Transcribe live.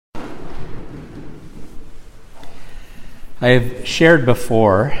I've shared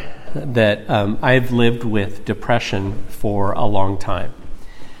before that I've lived with depression for a long time.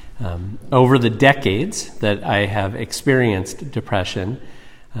 Over the decades that I have experienced depression,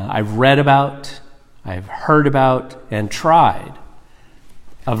 I've read about, I've heard about, and tried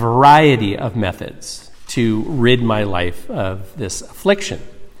a variety of methods to rid my life of this affliction.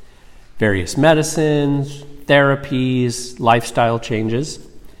 Various medicines, therapies, lifestyle changes.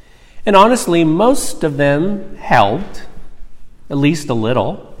 And honestly, most of them helped, at least a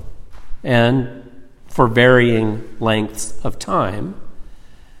little, and for varying lengths of time.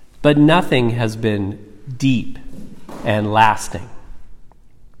 But nothing has been deep and lasting.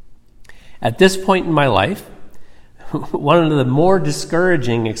 At this point in my life, one of the more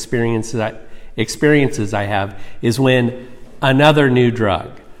discouraging experiences I have is when another new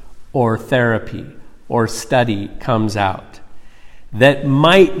drug or therapy or study comes out that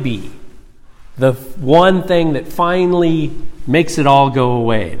might be the one thing that finally makes it all go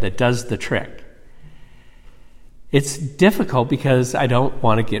away, that does the trick. It's difficult because I don't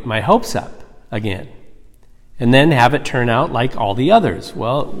want to get my hopes up again and then have it turn out like all the others.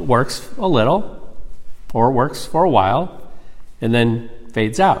 Well, it works a little, or it works for a while, and then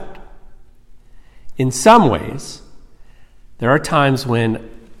fades out. In some ways, there are times when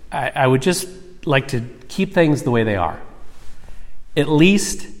I would just like to keep things the way they are. At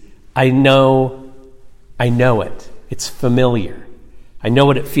least I know it. It's familiar. I know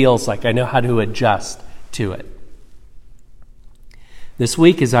what it feels like. I know how to adjust to it. This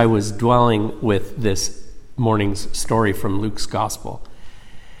week, as I was dwelling with this morning's story from Luke's Gospel,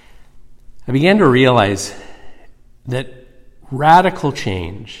 I began to realize that radical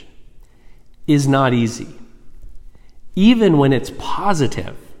change is not easy. Even when it's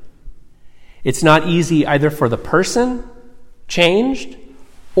positive, it's not easy either for the person changed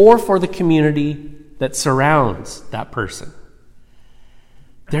or for the community that surrounds that person.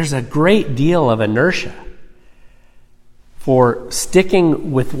 There's a great deal of inertia for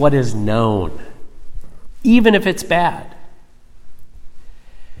sticking with what is known, even if it's bad.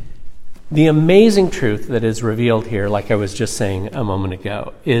 The amazing truth that is revealed here, like I was just saying a moment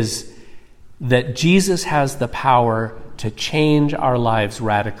ago, is that Jesus has the power to change our lives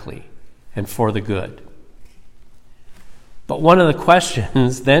radically and for the good. But one of the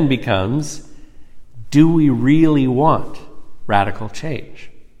questions then becomes, do we really want radical change?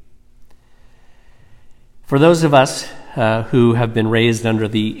 For those of us who have been raised under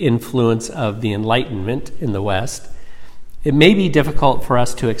the influence of the Enlightenment in the West, it may be difficult for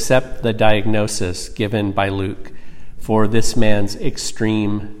us to accept the diagnosis given by Luke for this man's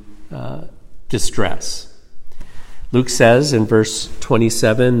extreme distress. Luke says in verse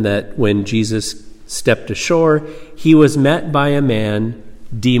 27 that when Jesus stepped ashore, he was met by a man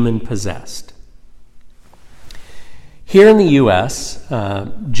demon-possessed. Here in the U.S.,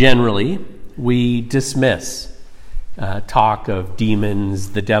 generally, we dismiss talk of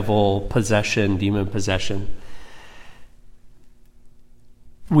demons, the devil, possession, demon possession.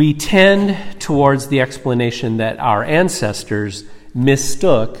 We tend towards the explanation that our ancestors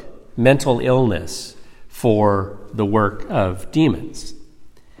mistook mental illness for the work of demons.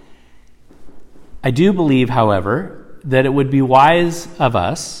 I do believe, however, that it would be wise of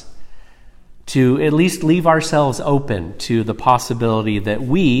us to at least leave ourselves open to the possibility that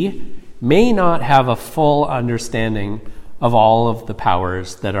we may not have a full understanding of all of the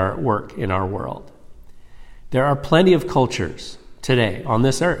powers that are at work in our world. There are plenty of cultures today on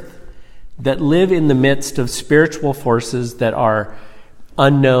this earth that live in the midst of spiritual forces that are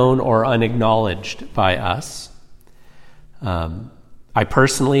unknown or unacknowledged by us. I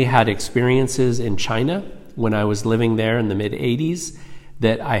personally had experiences in China when I was living there in the mid-'80s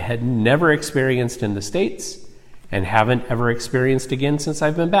that I had never experienced in the States and haven't ever experienced again since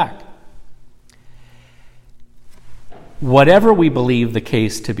I've been back. Whatever we believe the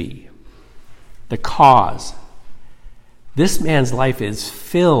case to be, the cause, this man's life is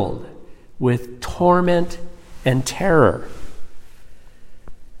filled with torment and terror.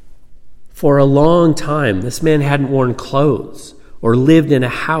 For a long time, this man hadn't worn clothes or lived in a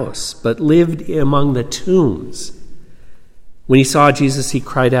house, but lived among the tombs. When he saw Jesus, he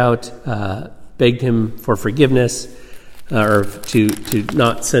cried out, begged him for forgiveness, or to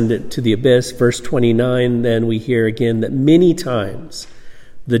not send it to the abyss. Verse 29, then we hear again that many times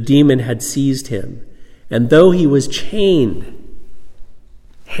the demon had seized him, and though he was chained,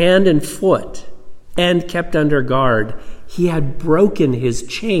 hand and foot, and kept under guard, he had broken his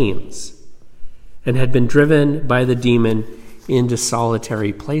chains and had been driven by the demon into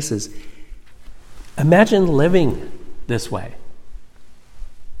solitary places. Imagine living this way.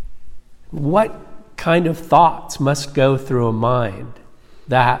 What kind of thoughts must go through a mind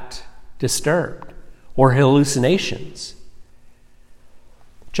that disturbed, or hallucinations?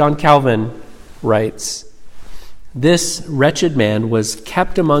 John Calvin writes, "This wretched man was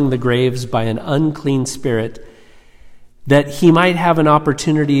kept among the graves by an unclean spirit, that he might have an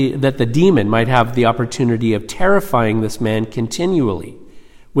opportunity, that the demon might have the opportunity of terrifying this man continually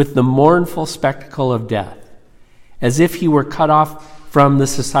with the mournful spectacle of death, as if he were cut off from the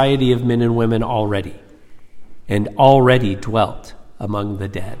society of men and women already, and already dwelt among the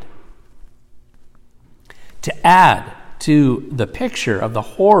dead." To add to the picture of the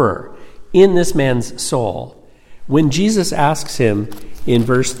horror in this man's soul, when Jesus asks him in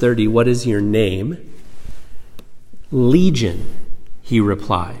verse 30, "What is your name?" "Legion," he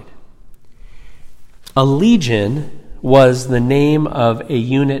replied. A legion was the name of a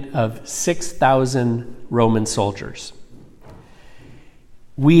unit of 6,000 Roman soldiers.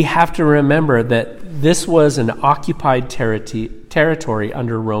 We have to remember that this was an occupied territory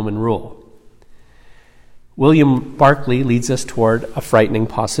under Roman rule. William Barclay leads us toward a frightening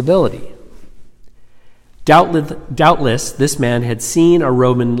possibility. Doubtless, this man had seen a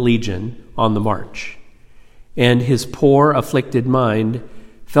Roman legion on the march, and his poor, afflicted mind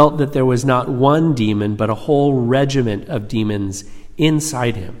felt that there was not one demon, but a whole regiment of demons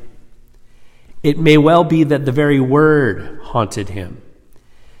inside him. It may well be that the very word haunted him,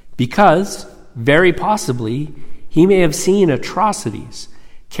 because, very possibly, he may have seen atrocities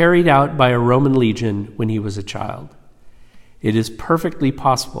carried out by a Roman legion when he was a child. It is perfectly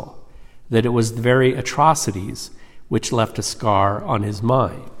possible that it was the very atrocities which left a scar on his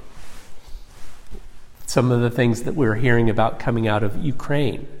mind. Some of the things that we're hearing about coming out of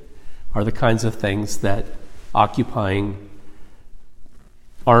Ukraine are the kinds of things that occupying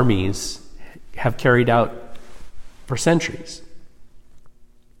armies have carried out for centuries.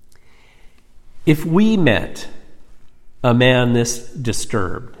 If we met a man this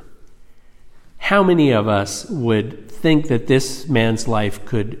disturbed, how many of us would think that this man's life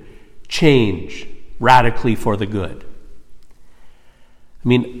could change radically for the good? I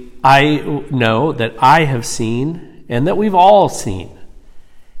mean, I know that I have seen, and that we've all seen,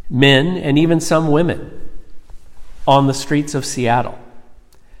 men and even some women on the streets of Seattle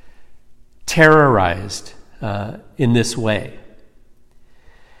terrorized in this way.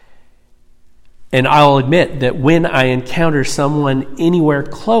 And I'll admit that when I encounter someone anywhere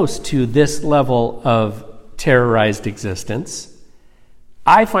close to this level of terrorized existence,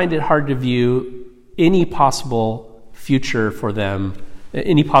 I find it hard to view any possible future for them,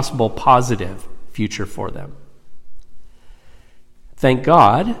 any possible positive future for them. Thank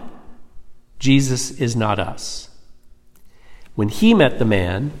God, Jesus is not us. When he met the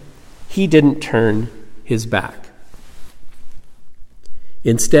man, he didn't turn his back.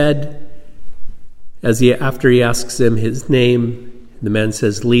 Instead, after he asks him his name, the man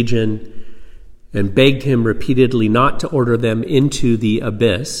says Legion, and begged him repeatedly not to order them into the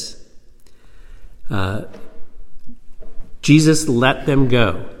abyss, Jesus let them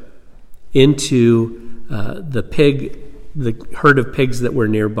go into the herd of pigs that were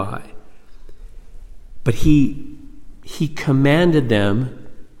nearby. But he commanded them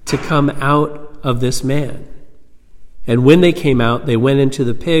to come out of this man. And when they came out, they went into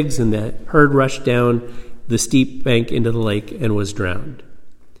the pigs, and the herd rushed down the steep bank into the lake and was drowned.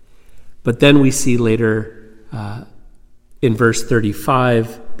 But then we see later in verse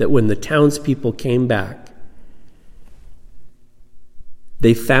 35 that when the townspeople came back,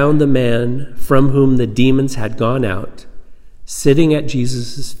 they found the man from whom the demons had gone out, sitting at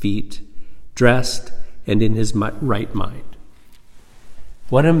Jesus' feet, dressed and in his right mind.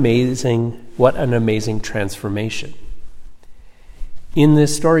 What an amazing transformation. In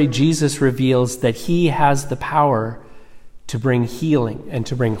this story, Jesus reveals that he has the power to bring healing and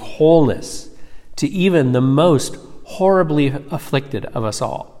to bring wholeness to even the most horribly afflicted of us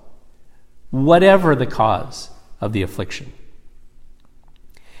all, whatever the cause of the affliction.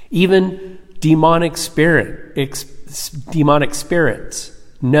 Even demonic spirits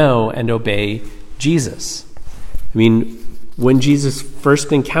know and obey Jesus. I mean, when Jesus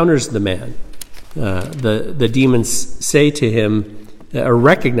first encounters the man, the demons say to him, or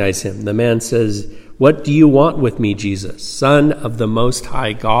recognize him. The man says, "What do you want with me, Jesus, Son of the Most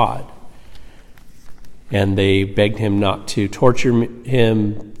High God?" And they begged him not to torture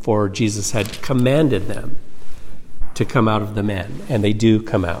him, for Jesus had commanded them to come out of the man, and they do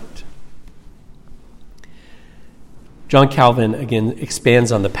come out. John Calvin again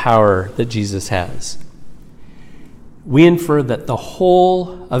expands on the power that Jesus has. We infer that the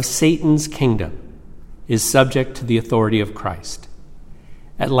whole of Satan's kingdom is subject to the authority of Christ.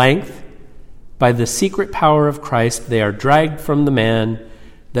 At length, by the secret power of Christ, they are dragged from the man,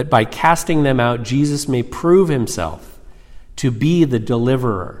 that by casting them out, Jesus may prove himself to be the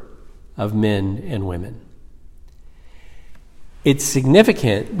deliverer of men and women. It's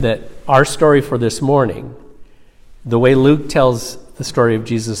significant that our story for this morning, the way Luke tells the story of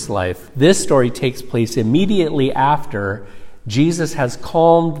Jesus' life, this story takes place immediately after Jesus has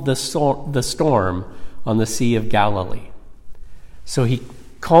calmed the storm on the Sea of Galilee. So he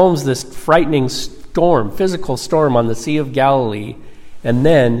calms this frightening storm, physical storm on the Sea of Galilee, and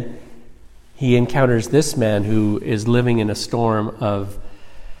then he encounters this man who is living in a storm of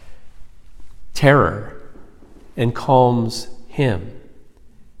terror and calms him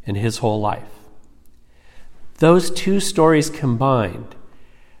and his whole life. Those two stories combined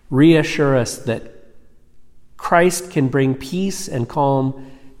reassure us that Christ can bring peace and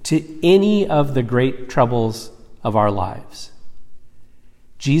calm to any of the great troubles of our lives.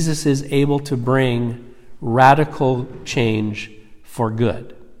 Jesus is able to bring radical change for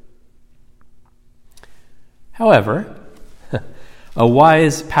good. However, a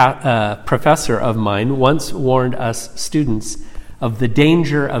wise professor of mine once warned us students of the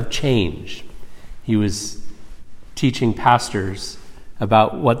danger of change. He was teaching pastors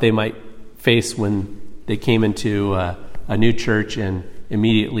about what they might face when they came into a new church and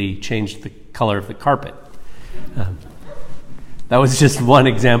immediately changed the color of the carpet. That was just one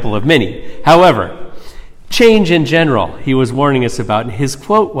example of many. However, change in general, he was warning us about, and his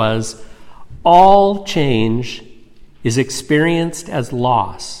quote was, "All change is experienced as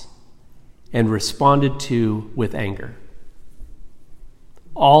loss and responded to with anger."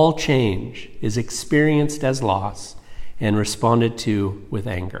 All change is experienced as loss and responded to with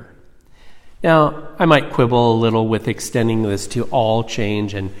anger. Now, I might quibble a little with extending this to all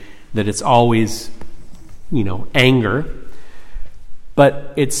change and that it's always, anger,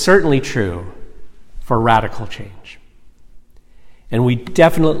 but it's certainly true for radical change. And we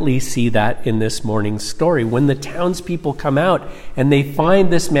definitely see that in this morning's story. When the townspeople come out and they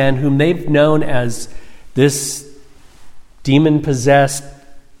find this man whom they've known as this demon-possessed,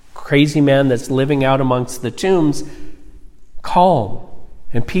 crazy man that's living out amongst the tombs, calm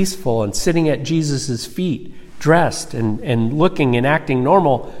and peaceful and sitting at Jesus' feet, dressed and looking and acting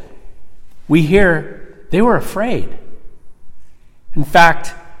normal, we hear they were afraid. In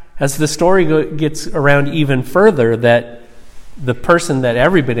fact, as the story gets around even further, that the person that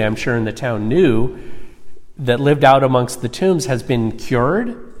everybody, I'm sure, in the town knew that lived out amongst the tombs has been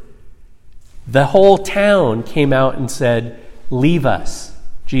cured, the whole town came out and said, "Leave us,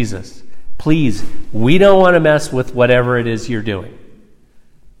 Jesus. Please, we don't want to mess with whatever it is you're doing."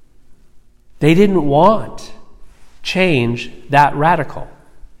 They didn't want change that radical.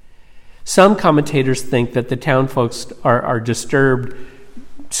 Some commentators think that the town folks are disturbed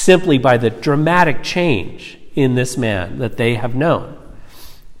simply by the dramatic change in this man that they have known.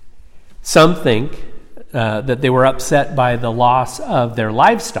 Some think that they were upset by the loss of their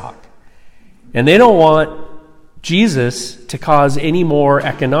livestock, and they don't want Jesus to cause any more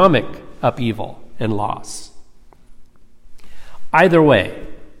economic upheaval and loss. Either way,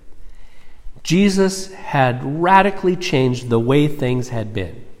 Jesus had radically changed the way things had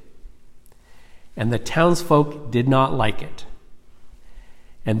been, and the townsfolk did not like it.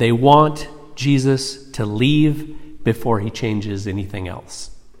 And they want Jesus to leave before he changes anything else.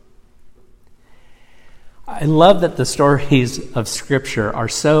 I love that the stories of Scripture are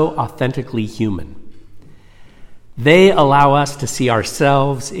so authentically human. They allow us to see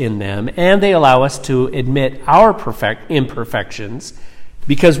ourselves in them, and they allow us to admit our imperfections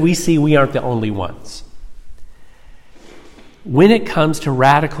because we see we aren't the only ones. When it comes to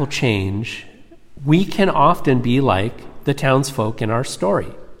radical change, we can often be like the townsfolk in our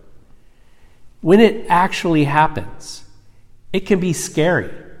story. When it actually happens, it can be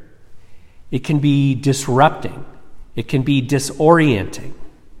scary. It can be disrupting. It can be disorienting.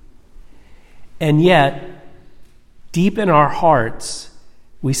 And yet, deep in our hearts,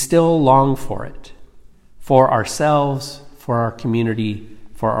 we still long for it, for ourselves, for our community,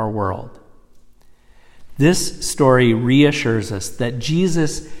 for our world. This story reassures us that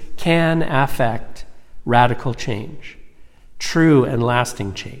Jesus can affect radical change, true and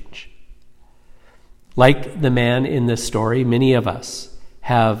lasting change. Like the man in this story, many of us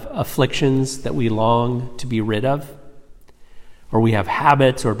have afflictions that we long to be rid of, or we have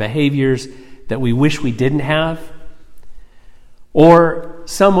habits or behaviors that we wish we didn't have, or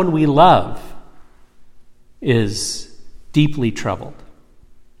someone we love is deeply troubled.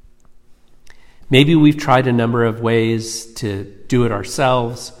 Maybe we've tried a number of ways to do it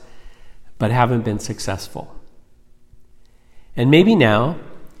ourselves, but haven't been successful. And maybe now,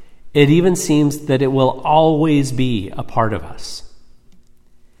 It even seems that it will always be a part of us.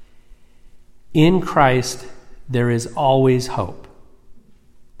 In Christ, there is always hope.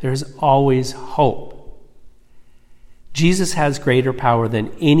 There is always hope. Jesus has greater power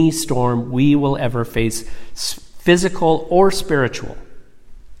than any storm we will ever face, physical or spiritual.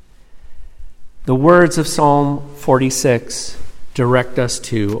 The words of Psalm 46 direct us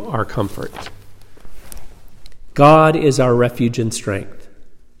to our comfort. God is our refuge and strength,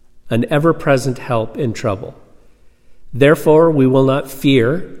 an ever-present help in trouble. Therefore we will not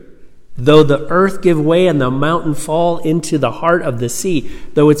fear, though the earth give way and the mountain fall into the heart of the sea,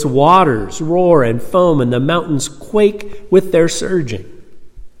 though its waters roar and foam and the mountains quake with their surging.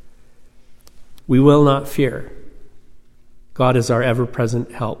 We will not fear. God is our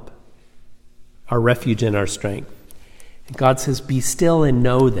ever-present help, our refuge and our strength. And God says, be still and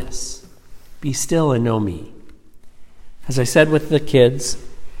know this. Be still and know me. As I said with the kids,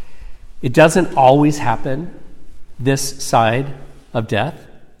 it doesn't always happen this side of death.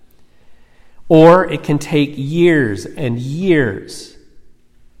 Or it can take years and years.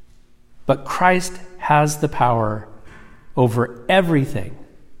 But Christ has the power over everything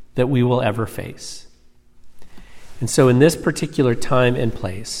that we will ever face. And so in this particular time and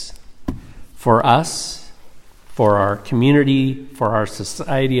place, for us, for our community, for our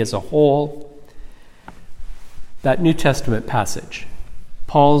society as a whole, that New Testament passage,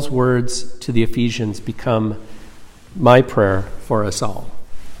 Paul's words to the Ephesians, become my prayer for us all.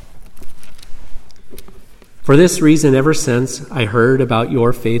 For this reason, ever since I heard about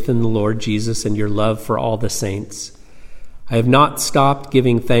your faith in the Lord Jesus and your love for all the saints, I have not stopped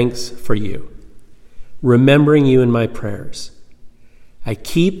giving thanks for you, remembering you in my prayers. I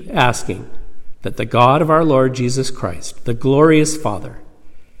keep asking that the God of our Lord Jesus Christ, the glorious Father,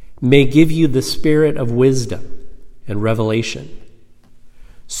 may give you the spirit of wisdom and revelation,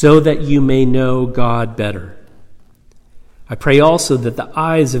 so that you may know God better. I pray also that the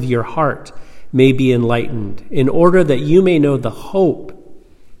eyes of your heart may be enlightened, in order that you may know the hope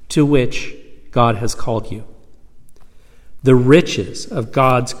to which God has called you, the riches of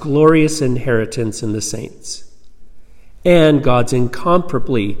God's glorious inheritance in the saints, and God's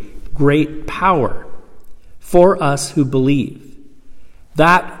incomparably great power for us who believe,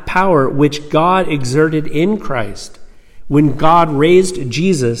 that power which God exerted in Christ when God raised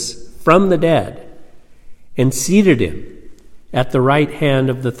Jesus from the dead and seated him at the right hand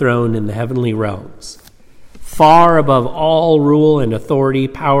of the throne in the heavenly realms, far above all rule and authority,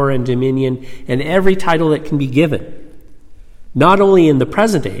 power and dominion, and every title that can be given, not only in the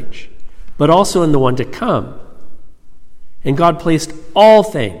present age, but also in the one to come. And God placed all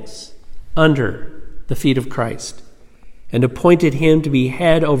things under the feet of Christ and appointed him to be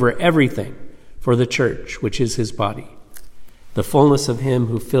head over everything for the church, which is his body, the fullness of him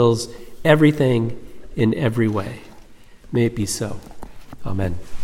who fills everything in every way. May it be so. Amen.